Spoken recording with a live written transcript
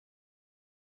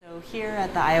So here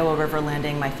at the Iowa River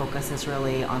Landing, my focus is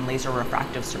really on laser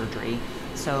refractive surgery.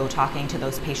 So talking to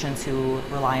those patients who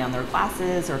rely on their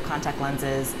glasses or contact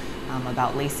lenses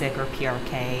about LASIK or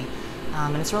PRK.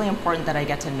 And it's really important that I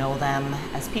get to know them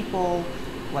as people,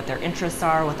 what their interests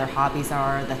are, what their hobbies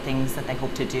are, the things that they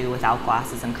hope to do without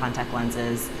glasses and contact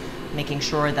lenses, making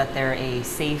sure that they're a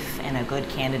safe and a good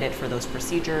candidate for those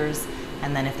procedures.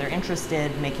 And then if they're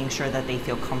interested, making sure that they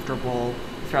feel comfortable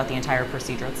throughout the entire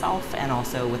procedure itself and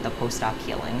also with the post-op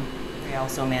healing. We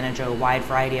also manage a wide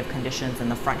variety of conditions in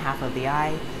the front half of the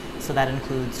eye. So that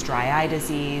includes dry eye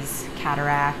disease,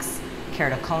 cataracts,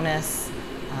 keratoconus,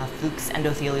 Fuchs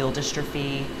endothelial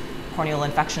dystrophy, corneal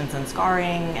infections and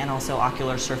scarring, and also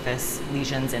ocular surface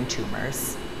lesions and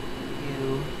tumors.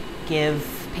 You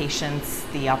give patients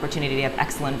the opportunity to have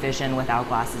excellent vision without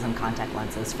glasses and contact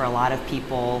lenses. For a lot of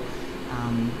people,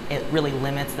 it really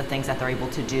limits the things that they're able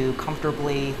to do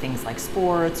comfortably, things like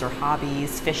sports or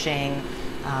hobbies, fishing,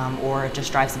 or it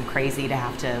just drives them crazy to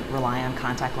have to rely on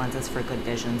contact lenses for good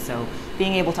vision. So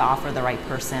being able to offer the right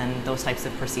person those types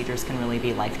of procedures can really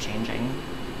be life-changing.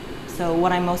 So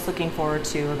what I'm most looking forward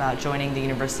to about joining the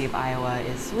University of Iowa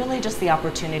is really just the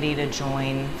opportunity to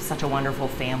join such a wonderful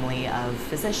family of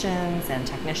physicians and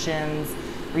technicians,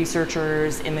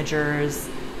 researchers, imagers,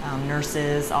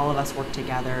 nurses. All of us work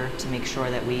together to make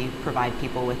sure that we provide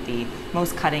people with the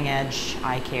most cutting-edge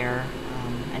eye care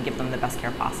and give them the best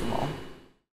care possible.